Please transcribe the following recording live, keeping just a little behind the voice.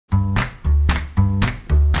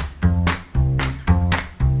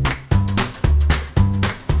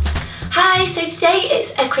today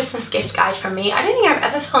it's a Christmas gift guide from me. I don't think I've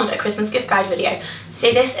ever filmed a Christmas gift guide video.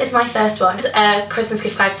 So this is my first one. It's a Christmas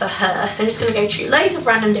gift guide for her. So I'm just going to go through loads of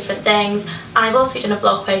random different things. And I've also done a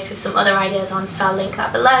blog post with some other ideas on, so I'll link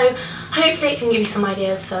that below. Hopefully it can give you some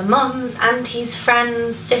ideas for mums, aunties,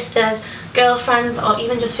 friends, sisters, girlfriends, or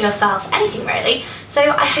even just for yourself. Anything really. So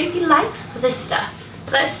I hope you like some of this stuff.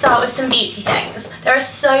 So let's start with some beauty things. There are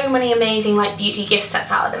so many amazing beauty gift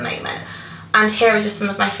sets out at the moment. And here are just some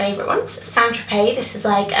of my favourite ones. Saint-Tropez, this is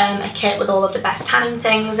like a kit with all of the best tanning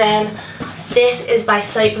things in. This is by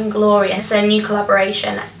Soap and Glory. It's a new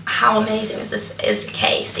collaboration. How amazing is this is the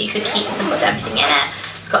case? So you could keep this and put everything in it.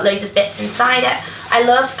 It's got loads of bits inside it. I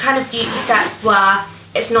love kind of beauty sets where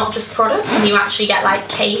it's not just products and you actually get like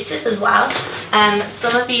cases as well.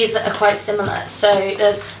 Some of these are quite similar. So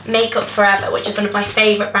there's Makeup Forever, which is one of my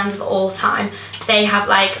favourite brands of all time. They have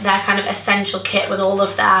like their kind of essential kit with all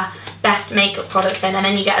of their best makeup products in, and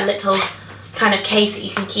then you get a little kind of case that you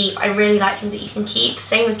can keep. I really like things that you can keep.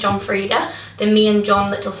 Same with John Frieda, the Me and John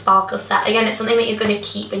Little Sparkle set. Again, it's something that you're going to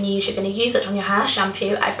keep and use. You're going to use it on your hair,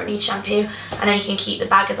 shampoo, everyone needs shampoo, and then you can keep the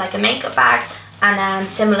bag as like a makeup bag. And then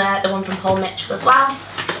similar, the one from Paul Mitchell as well.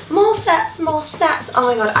 More sets, more sets. Oh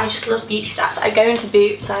my god, I just love beauty sets. I go into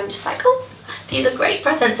Boots and I'm just like, oh, these are great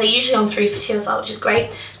presents. They're usually on 3 for 2 as well, which is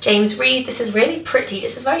great. James Reed, this is really pretty.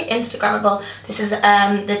 This is very Instagrammable. This is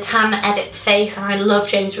the Tan Edit Face, and I love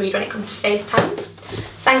James Reed when it comes to face tans.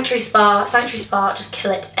 Sanctuary Spa just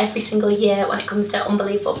kill it every single year when it comes to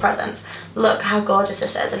unbelievable presents. Look how gorgeous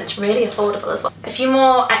this is, and it's really affordable as well. A few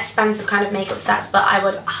more expensive kind of makeup sets, but I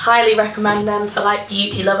would highly recommend them for like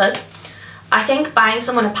beauty lovers. I think buying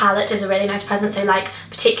someone a palette is a really nice present, so like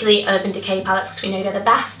particularly Urban Decay palettes, because we know they're the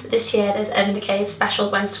best. This year there's Urban Decay's special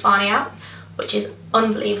Gwen Stefani out, which is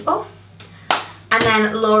unbelievable. And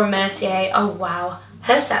then Laura Mercier, oh wow,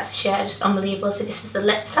 her sets this year are just unbelievable. So this is the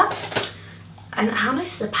lip set, and how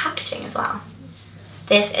nice is the packaging as well.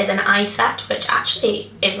 This is an eye set, which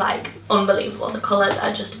actually is like unbelievable. The colours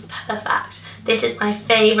are just perfect. This is my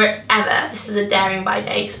favourite ever. This is a Daring by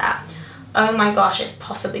Day set. Oh my gosh, it's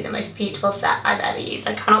possibly the most beautiful set I've ever used.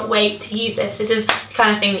 I cannot wait to use this. This is the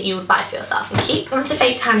kind of thing that you would buy for yourself and keep. When it comes to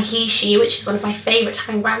Fake Tan He She, which is one of my favourite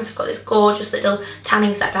tanning brands, I've got this gorgeous little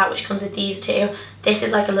tanning set out which comes with these two. This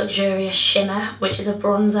is like a luxurious shimmer, which is a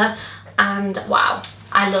bronzer, and wow,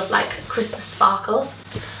 I love like Christmas sparkles.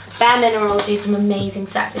 Bare Minerals do some amazing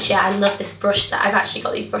sets this year. I love this brush set. I've actually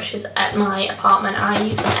got these brushes at my apartment and I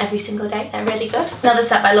use them every single day. They're really good. Another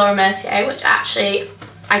set by Laura Mercier, which actually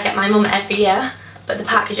I get my mum every year, but the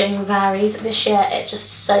packaging varies. This year it's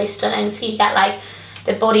just so stunning. So you get like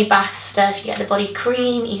the body bath stuff, you get the body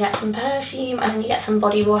cream, you get some perfume, and then you get some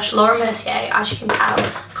body wash. Laura Mercier, as you can tell,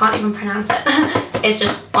 I can't even pronounce it. It's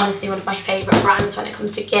just honestly one of my favourite brands when it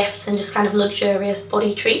comes to gifts and just kind of luxurious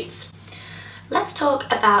body treats. Let's talk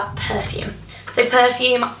about perfume. So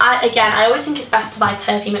perfume, I always think it's best to buy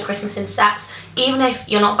perfume at Christmas in sets. Even if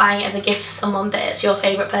you're not buying it as a gift to someone, but it's your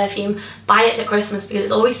favourite perfume, buy it at Christmas because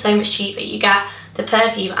it's always so much cheaper. You get the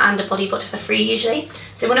perfume and a body butter for free usually.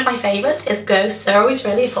 So one of my favourites is Ghost. They're always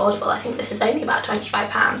really affordable. I think this is only about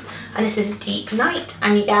 £25, and this is Deep Night,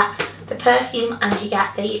 and you get the perfume and you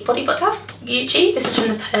get the body butter. Gucci, this is from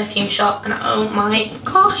the perfume shop, and oh my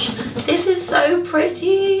gosh, this is so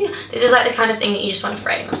pretty. This is like the kind of thing that you just want to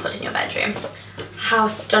frame and put in your bedroom. How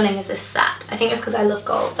stunning is this set? I think it's because I love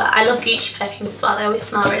gold, but I love Gucci perfumes as well. They always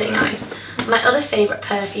smell really nice. My other favourite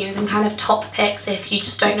perfumes and kind of top picks if you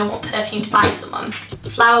just don't know what perfume to buy someone.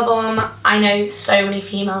 Flower Bomb, I know so many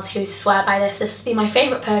females who swear by this. This has been my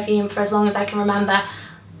favourite perfume for as long as I can remember.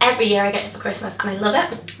 Every year I get it for Christmas and I love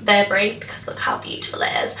it. Burberry, because look how beautiful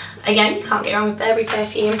it is. Again, you can't go wrong with Burberry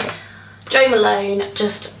perfume. Jo Malone,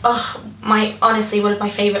 just, oh, honestly one of my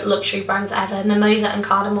favourite luxury brands ever. Mimosa and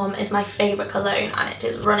Cardamom is my favourite cologne and it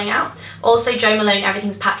is running out. Also Jo Malone,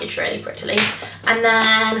 everything's packaged really prettily. And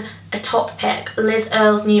then a top pick, Liz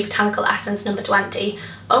Earle's new Botanical Essence number 20.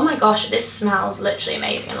 Oh my gosh, this smells literally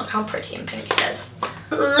amazing, and look how pretty and pink it is.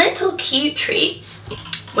 Little cute treats,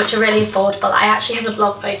 which are really affordable. I actually have a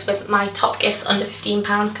blog post with my top gifts under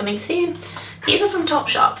 £15 coming soon. These are from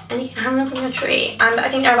Topshop and you can hang them from your tree, and I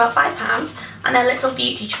think they're about £5 and they're little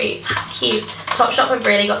beauty treats. How cute. Topshop have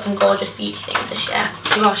really got some gorgeous beauty things this year.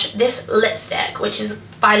 Oh gosh, this lipstick, which is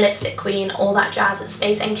by Lipstick Queen, all that jazz at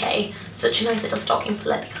Space NK, such a nice little stocking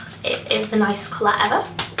filler because it is the nicest colour ever.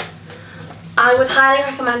 I would highly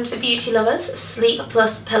recommend for beauty lovers Sleep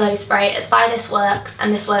Plus Pillow Spray. It's by This Works,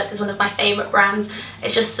 and This Works is one of my favourite brands.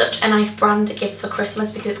 It's just such a nice brand to give for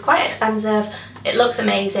Christmas because it's quite expensive. It looks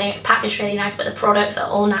amazing, it's packaged really nice, but the products are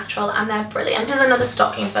all natural and they're brilliant. This is another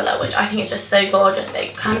stocking filler, which I think is just so gorgeous, but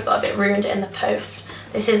it kind of got a bit ruined in the post.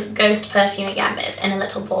 This is Ghost perfume again, but it's in a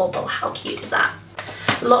little bauble. How cute is that?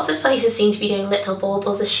 Lots of places seem to be doing little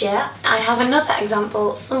baubles this year. I have another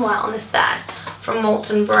example somewhere on this bed from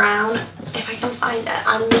Molton Brown. If I can find it,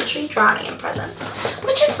 I'm literally drowning in presents,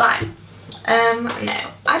 which is fine.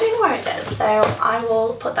 No, I don't know where it is, so I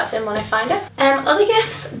will put that in when I find it. Other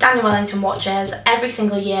gifts, Daniel Wellington watches. Every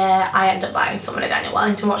single year I end up buying someone a Daniel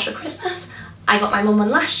Wellington watch for Christmas. I got my mum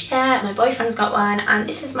one last year, my boyfriend's got one, and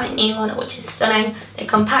this is my new one, which is stunning. They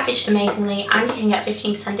come packaged amazingly, and you can get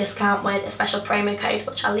 15% discount with a special promo code,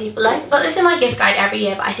 which I'll leave below. But this is my gift guide every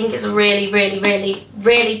year, but I think it's a really, really, really,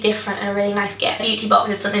 really different and a really nice gift. A beauty box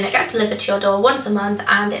is something that gets delivered to your door once a month,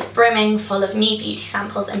 and it's brimming full of new beauty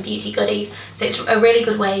samples and beauty goodies. So it's a really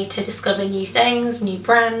good way to discover new things, new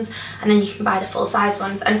brands, and then you can buy the full-size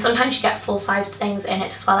ones. And sometimes you get full-sized things in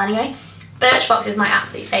it as well anyway. Birchbox is my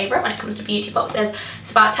absolute favourite when it comes to beauty boxes. It's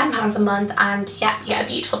about £10 a month, and yeah, you get a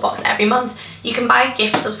beautiful box every month. You can buy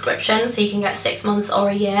gift subscriptions, so you can get 6 months or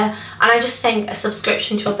a year, and I just think a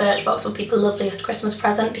subscription to a Birchbox would be the loveliest Christmas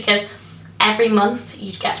present, because every month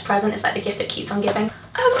you'd get a present. It's like the gift that keeps on giving.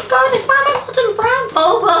 Oh my god, I found my Molton Brown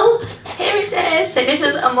bauble! Here it is. So this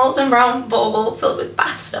is a Molton Brown bauble filled with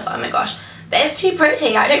bath stuff. Oh my gosh, but it's too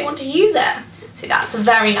pretty, I don't want to use it. So that's a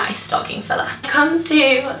very nice stocking filler. When it comes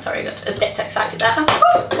to, sorry, I got a bit excited there.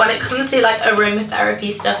 When it comes to like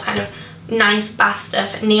aromatherapy stuff, kind of nice bath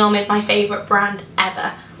stuff, Neom is my favourite brand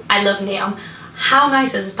ever. I love Neom. How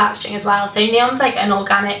nice is this packaging as well? So Neom's like an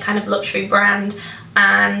organic kind of luxury brand,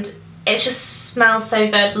 and it just smells so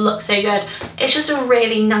good, looks so good. It's just a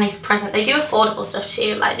really nice present. They do affordable stuff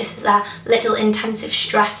too, like this is their little intensive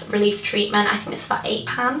stress relief treatment. I think this is about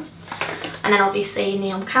 £8. And then obviously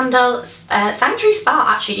Neom candles. Sanctuary Spa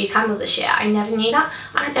actually do candles this year. I never knew that.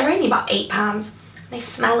 And they're only about £8. They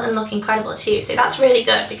smell and look incredible too. So that's really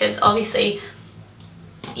good, because obviously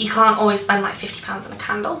you can't always spend like £50 on a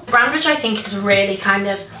candle. The brand which I think is really kind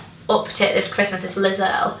of upped it this Christmas is Liz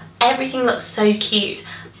Earle. Everything looks so cute,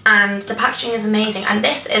 and the packaging is amazing, and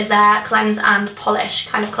this is their cleanse and polish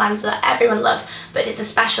kind of cleanser that everyone loves, but it's a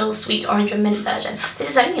special sweet orange and mint version. This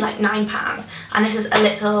is only like £9, and this is a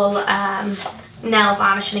little nail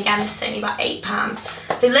varnish, and again this is only about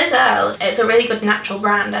 £8. So Liz Earle, it's a really good natural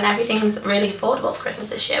brand, and everything's really affordable for Christmas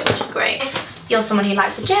this year, which is great. If you're someone who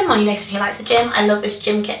likes the gym, or you know someone who likes the gym, I love this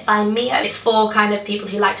gym kit by Mio. It's for kind of people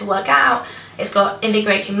who like to work out. It's got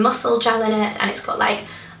invigorating muscle gel in it, and it's got like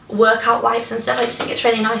workout wipes and stuff. I just think it's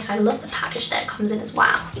really nice. I love the package that it comes in as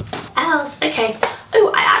well. What else? Okay.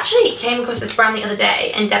 Oh, I actually came across this brand the other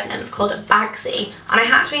day in Debenhams called Bagsy, and I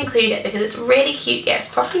had to include it because it's really cute gifts,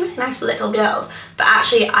 probably really nice for little girls, but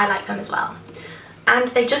actually I like them as well. And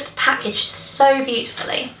they just packaged so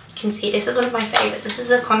beautifully. You can see this is one of my favourites. This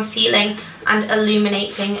is a concealing and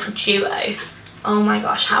illuminating duo. Oh my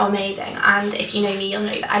gosh, how amazing. And if you know me, you'll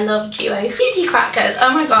know that I love duos. Beauty crackers,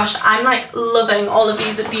 oh my gosh, I'm like loving all of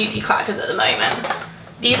these beauty crackers at the moment.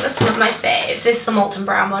 These are some of my faves. This is a Molton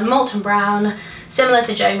Brown one. Molton Brown, similar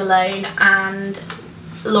to Jo Malone and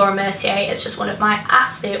Laura Mercier, is just one of my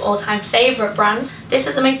absolute all-time favourite brands. This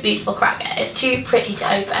is the most beautiful cracker. It's too pretty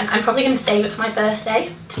to open. I'm probably going to save it for my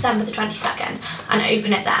birthday, December the 22nd, and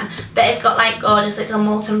open it then. But it's got like gorgeous little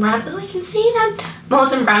Molton Brown, oh I can see them,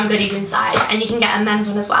 Molton Brown goodies inside, and you can get a men's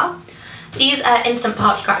one as well. These are instant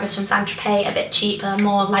party crackers from Saint-Tropez, a bit cheaper,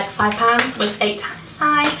 more like £5 with fake tan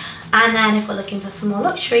inside. And then if we're looking for some more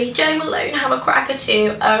luxury, Jo Malone have a cracker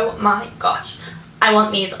too. Oh my gosh. I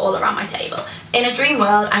want these all around my table. In a dream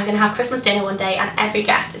world, I'm going to have Christmas dinner one day and every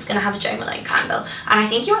guest is going to have a Jo Malone candle. And I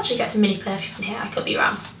think you actually get a mini perfume in here, I could be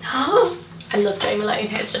wrong. Oh, I love Jo Malone,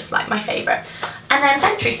 it's just like my favourite. And then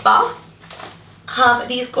Sanctuary Spa have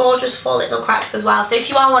these gorgeous 4 little cracks as well. So if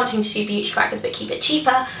you are wanting to do beauty crackers but keep it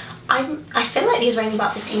cheaper, I feel like these are only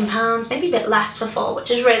about £15, maybe a bit less for 4, which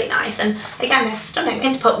is really nice. And again, they're stunning. I'm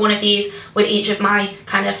going to put one of these with each of my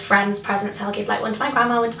kind of friends' presents. So I'll give like one to my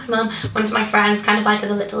grandma, one to my mum, one to my friends, kind of like as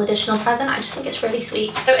a little additional present. I just think it's really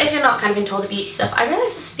sweet. So if you're not kind of into all the beauty stuff, I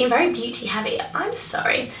realise this has been very beauty heavy. I'm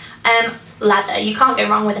sorry. Leather. You can't go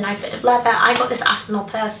wrong with a nice bit of leather. I got this Aspinall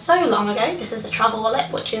purse so long ago. This is a travel wallet,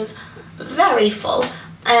 which is very full.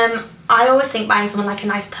 I always think buying someone like a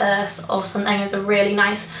nice purse or something is a really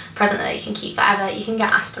nice present that you can keep forever. You can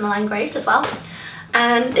get Aspinall engraved as well.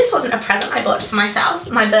 And this wasn't a present I bought for myself,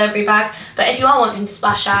 my Burberry bag, but if you are wanting to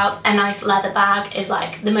splash out, a nice leather bag is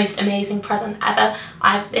like the most amazing present ever.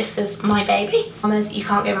 This is my baby. You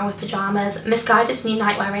can't go wrong with pyjamas. Misguided's new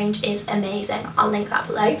nightwear range is amazing. I'll link that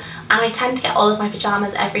below. And I tend to get all of my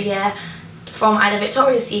pyjamas every year from either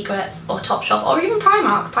Victoria's Secrets or Topshop or even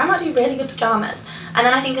Primark. Primark do really good pyjamas. And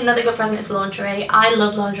then I think another good present is lingerie. I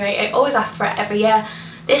love lingerie. I always ask for it every year.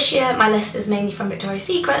 This year my list is mainly from Victoria's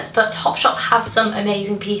Secrets, but Topshop have some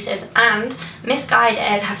amazing pieces, and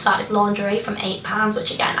Misguided have started lingerie from £8,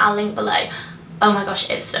 which again I'll link below. Oh my gosh,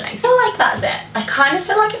 it's stunning. So like that's it. I kind of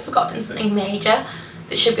feel like I've forgotten something major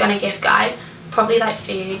that should be on a gift guide. Probably like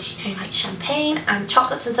food, you know, like champagne and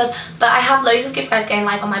chocolates and stuff, but I have loads of gift guides going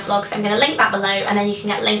live on my blog, so I'm going to link that below, and then you can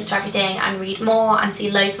get links to everything and read more and see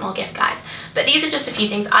loads more gift guides. But these are just a few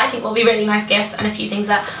things I think will be really nice gifts, and a few things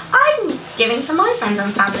that I'm giving to my friends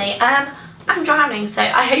and family. I'm drowning, so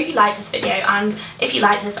I hope you liked this video, and if you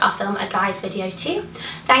liked this, I'll film a guides video too.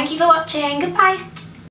 Thank you for watching, goodbye!